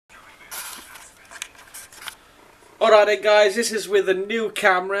Alright then guys, this is with a new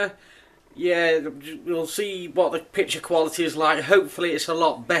camera. Yeah, we'll see what the picture quality is like. Hopefully it's a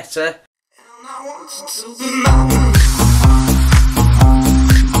lot better.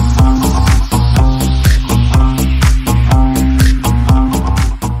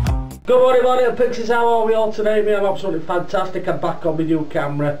 Good morning Pixies, how are we all today? Me, I'm absolutely fantastic. I'm back on my new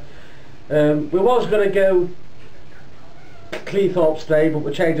camera. We was going to go Cleethorpes today, but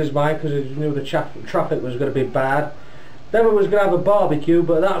we changed his mind because we knew the traffic was going to be bad. Then we was going to have a barbecue,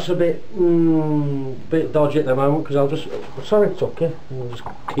 but that's a bit dodgy at the moment because I'll just... Sorry Tucker, I'll just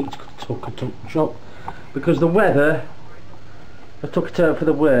keep Tucker to shop because the weather, I took it out for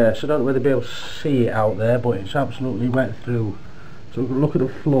the worst. I don't know whether they'll be able to see it out there, but it's absolutely wet through. So look at the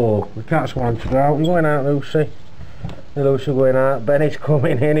floor. The cats want to go out. You're going out, Lucy. Lucy going out. Benny's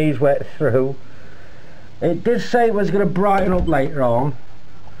coming in. He's wet through. It did say it was going to brighten up later on,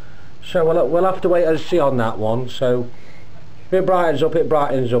 so we'll have to wait and see on that one. So if it brightens up, it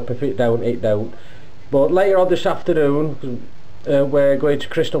brightens up. If it don't, it don't. But later on this afternoon, we're going to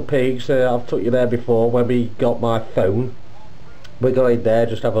Crystal Peaks. I've took you there before when we got my phone. We're going there,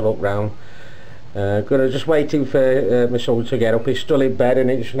 just have a look round. Gonna just waiting for my son to get up. He's still in bed,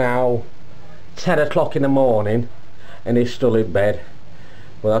 and it's now 10 o'clock in the morning, and he's still in bed.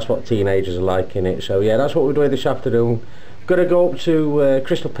 Well, that's what teenagers are like, innit? So yeah, that's what we're doing this afternoon. Gonna go up to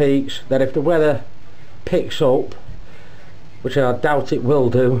Crystal Peaks. Then if the weather picks up, which I doubt it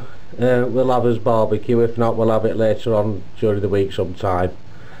will do, we'll have his barbecue. If not, we'll have it later on during the week sometime.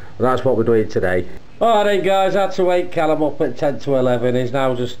 But that's what we're doing today. Alright guys, I had to wake Callum up at 10 to 11. He's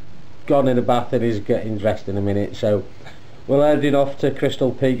now just gone in the bath and he's getting dressed in a minute. So we're heading off to Crystal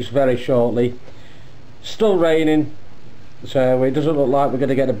Peaks very shortly. Still raining, so it doesn't look like we're going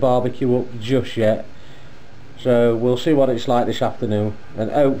to get a barbecue up just yet. So we'll see what it's like this afternoon, and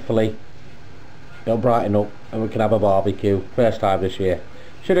hopefully it'll brighten up and we can have a barbecue. First time this year.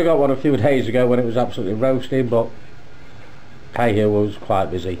 Should have got one a few days ago when it was absolutely roasting, but hey, here was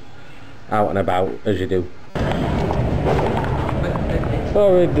quite busy, out and about as you do. So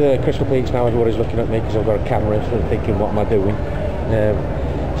we're in Crystal Peaks now. Everybody's looking at me because I've got a camera, so they're thinking, what am I doing?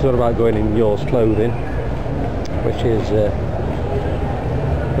 It's all about going in yours clothing, which is a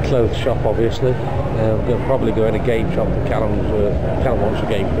clothes shop, obviously. We'll probably go in a game shop. Callum wants a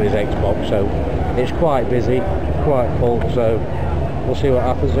game for his Xbox, so it's quite busy, quite full. So we'll see what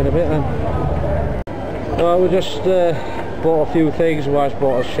happens in a bit then. Well, we just bought a few things. My wife's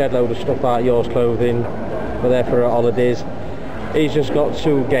bought a shed load of stuff out of yours clothing. We're there for our holidays. He's just got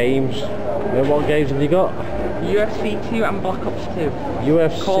 2 games. What games have you got? UFC 2 and Black Ops 2.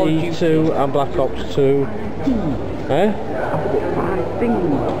 UFC 2 and Black Ops 2. Eh?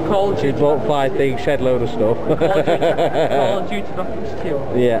 Call of Duty. She's bought 5 things, shed load of stuff. Call of Duty Black Ops 2.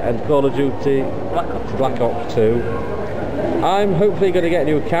 Yeah, and Call of Duty Black Ops 2. I'm hopefully going to get a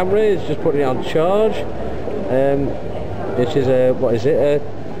new camera. It's just putting it on charge. This is a, what is it?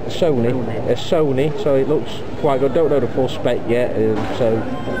 A Sony, so it looks quite good. Don't know the full spec yet, so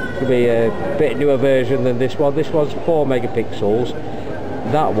it'll be a bit newer version than this one. This one's 4 megapixels.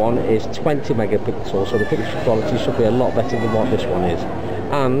 That one is 20 megapixels, so the picture quality should be a lot better than what this one is.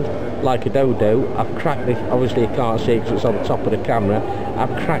 And like a dodo, I've cracked the, obviously you can't see because it's on the top of the camera,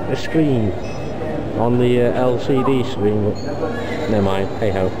 I've cracked the screen on the LCD screen, but never mind,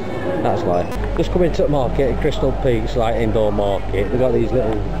 hey ho, that's life. Just come into the market at Crystal Peaks, like indoor market. They've got these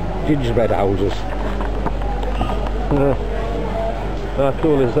little gingerbread houses. How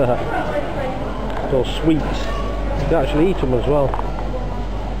cool is that? Those sweets. You can actually eat them as well.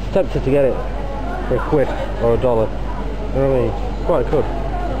 Tempted to get it for a quid or $1. You know what I mean? Quite good.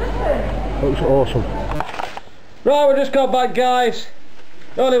 Looks awesome. Right, we just got back, guys.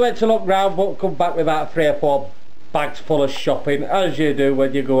 Only went to look round, but come back with about 3 or 4 bags full of shopping, as you do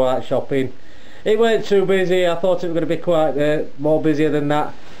when you go out shopping. It weren't too busy. I thought it was going to be quite more busier than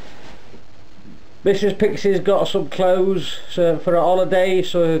that. Mrs. Pixie's got some clothes for a holiday,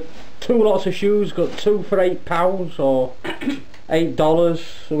 so 2 lots of shoes, got 2 for £8 or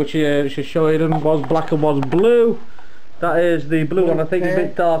 $8, which she's showing them. One's black and one's blue. That is the blue one. I think it's a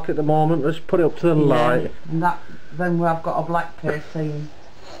bit dark at the moment. Let's put it up to the light. And then I've got a black pair saying.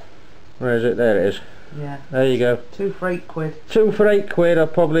 Where is it? There it is. Yeah. There you go. 2 for £8. 2 for £8 or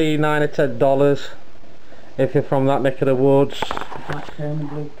probably $9 or $10 if you're from that neck of the woods. Black pair and a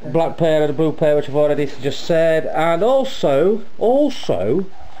blue pair. Black pair and a blue pair, which I've already just said. And also,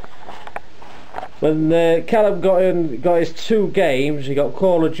 when Callum got his 2 games, he got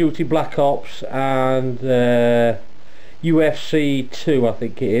Call of Duty Black Ops and UFC 2, I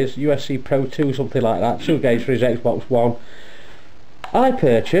think it is, UFC Pro 2, something like that. 2 games for his Xbox One. I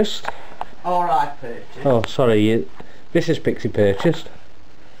purchased Or I purchased. Oh, sorry, This is Pixie purchased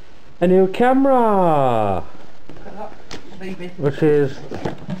a new camera, which is,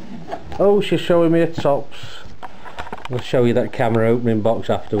 oh, she's showing me her tops. I'll show you that camera opening box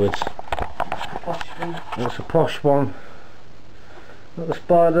afterwards. It's a posh one. Got the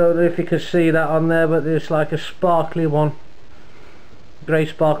spider, I don't know if you can see that on there, but there's like a sparkly one, grey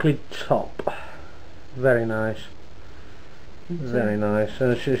sparkly top. Very nice. Very nice.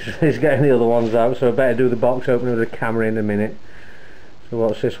 And she's getting the other ones out, so I better do the box opening with the camera in a minute. So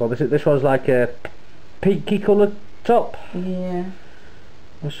what's this one? This one's like a pinky coloured top. Yeah.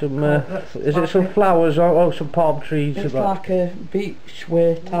 With some, is it some flowers or oh, some palm trees? It's like a beach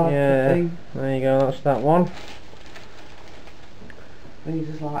wear type of thing. There you go, that's that one. These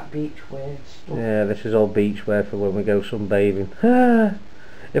is like beach wear stuff. Yeah, this is all beach wear for when we go sunbathing.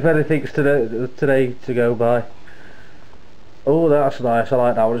 If anything's today to go by. Oh, that's nice, I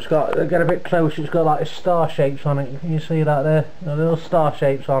like that one. It's got, get a bit closer, it's got like star shapes on it. Can you see that there? The little star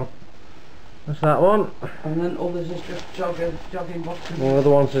shapes on. That's that one. And then others is just jogging bottoms. One of the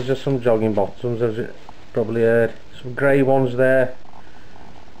ones is just some jogging bottoms, as you probably heard. Some grey ones there.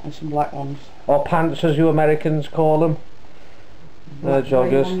 And some black ones. Or pants, as you Americans call them. They're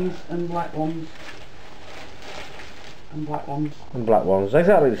joggers. Grey ones and black ones. And black ones. And black ones.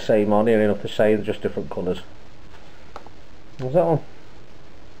 Exactly the same on here, enough the same, just different colours. What's that one?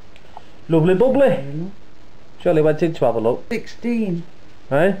 Lovely bubbly. Shirley went in to have a look. 16.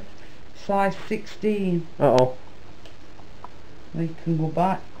 Eh? Size 16. Uh-oh. They can go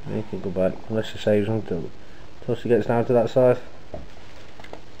back. You can go back, unless she saves them till she gets down to that size.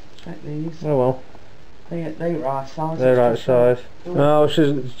 Check these. Oh well. They're right size. They're right size. No,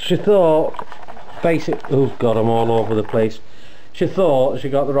 she thought, oh god, I'm all over the place. She thought she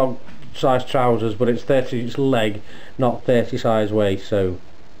got the wrong size trousers, but it's 30 inch leg, not 30 size waist, so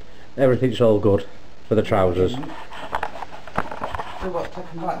everything's all good for the trousers.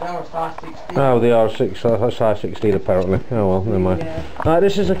 Oh, they are size 16 apparently. Oh well, never mind. Yeah. Right,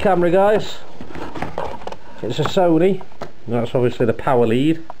 this is a camera, guys. It's a Sony. That's obviously the power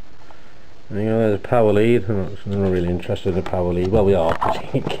lead. There you go, there's a power lead. I'm not really interested in the power lead. Well, we are, because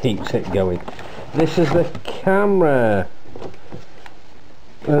it keeps it going. This is the camera.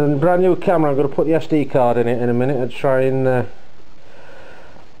 And brand new camera. I'm going to put the SD card in it in a minute and try and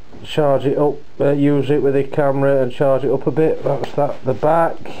charge it up, use it with the camera and charge it up a bit. That's that. The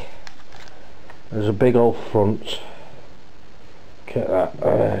back, there's a big old front. Look at that.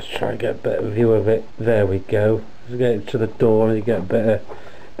 Let's try and get a better view of it. There we go. Let's get it to the door and you get a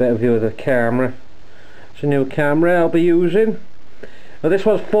better view of the camera. It's a new camera I'll be using. Now this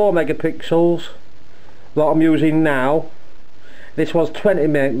was 4 megapixels, what I'm using now. This was 20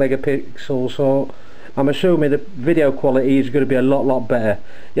 megapixels, so I'm assuming the video quality is going to be a lot better.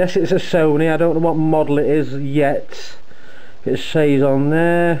 Yes, it's a Sony. I don't know what model it is yet. It says on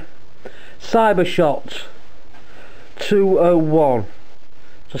there CyberShot 201.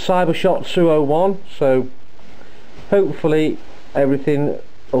 It's a CyberShot 201, so hopefully everything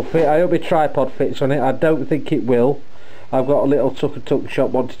will fit. I hope the tripod fits on it. I don't think it will. I've got a little tuck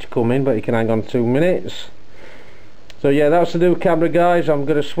shop wanted to come in, but you can hang on 2 minutes. So yeah, that's the new camera, guys. I'm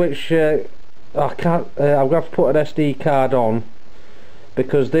going to switch. I'm going to have to put an SD card on,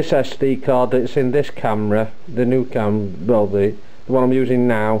 because this SD card that's in this camera, the new well, the one I'm using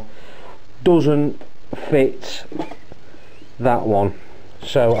now, doesn't fit that one.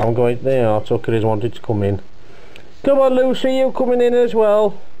 So I'm going there. Tucker has wanted to come in. Come on, Lucy, you coming in as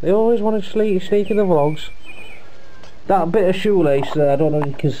well? They always want to sneak in the vlogs. That bit of shoelace there, I don't know if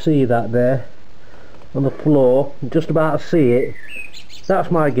you can see that there on the floor. I'm just about to see it. That's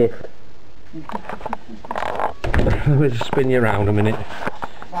my gift. Let me just spin you around a minute.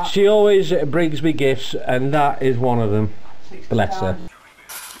 She always brings me gifts, and that is one of them. Bless her.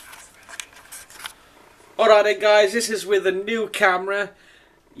 Alright then, guys, this is with a new camera.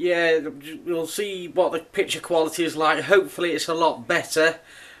 Yeah, we'll see what the picture quality is like. Hopefully it's a lot better.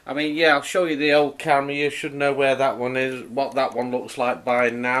 I mean, yeah, I'll show you the old camera. You should know where that one is, what that one looks like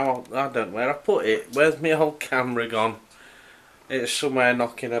by now. I don't know where I put it. Where's my old camera gone? It's somewhere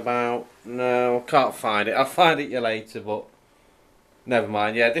knocking about. No, I can't find it. I'll find it you later, but never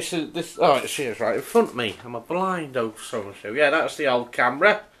mind. Yeah, this. Oh, it's here, right in front of me. I'm a blind old so. Yeah, that's the old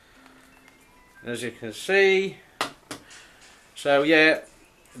camera, as you can see. So yeah,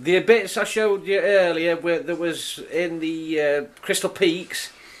 the bits I showed you earlier that was in the Crystal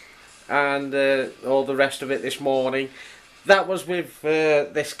Peaks and all the rest of it this morning, that was with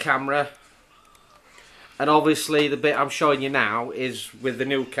this camera. And obviously the bit I'm showing you now is with the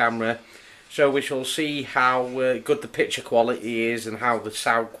new camera. So we shall see how good the picture quality is and how the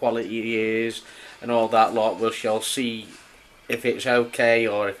sound quality is and all that lot. We shall see if it's okay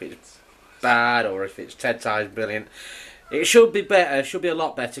or if it's bad or if it's 10 times brilliant. It should be better, it should be a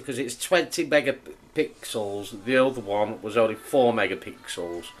lot better because it's 20 megapixels. The other one was only 4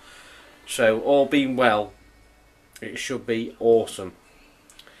 megapixels. So all being well, it should be awesome.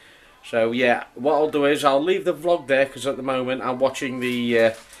 So yeah, what I'll do is I'll leave the vlog there because at the moment I'm watching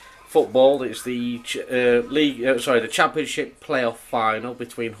the football. It's the the Championship playoff final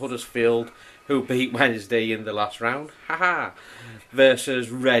between Huddersfield, who beat Wednesday in the last round, versus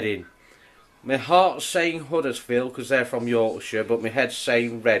Reading. My heart's saying Huddersfield because they're from Yorkshire, but my head's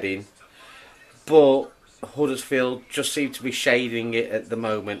saying Reading. But Huddersfield just seem to be shading it at the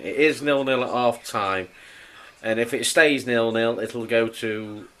moment. It is 0-0 at half time, and if it stays 0-0, it'll go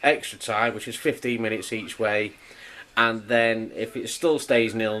to extra time, which is 15 minutes each way. And then if it still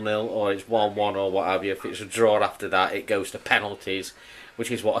stays 0-0 or it's 1-1 or what have you, if it's a draw after that, it goes to penalties,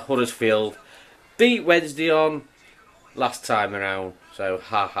 which is what Huddersfield beat Wednesday on last time around. So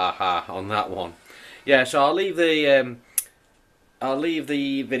ha ha ha on that one. Yeah, so I'll leave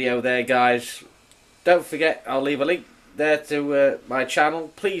the video there, guys. Don't forget, I'll leave a link there to my channel.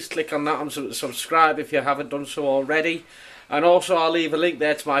 Please click on that and subscribe if you haven't done so already. And also I'll leave a link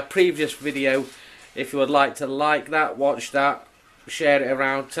there to my previous video if you would like to like that, watch that, share it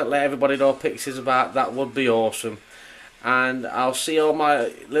around, let everybody know pixies about. That would be awesome. And I'll see all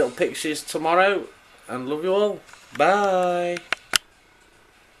my little pixies tomorrow, and love you all. Bye.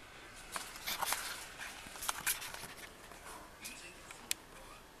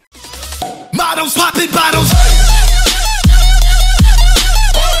 Models popping bottles.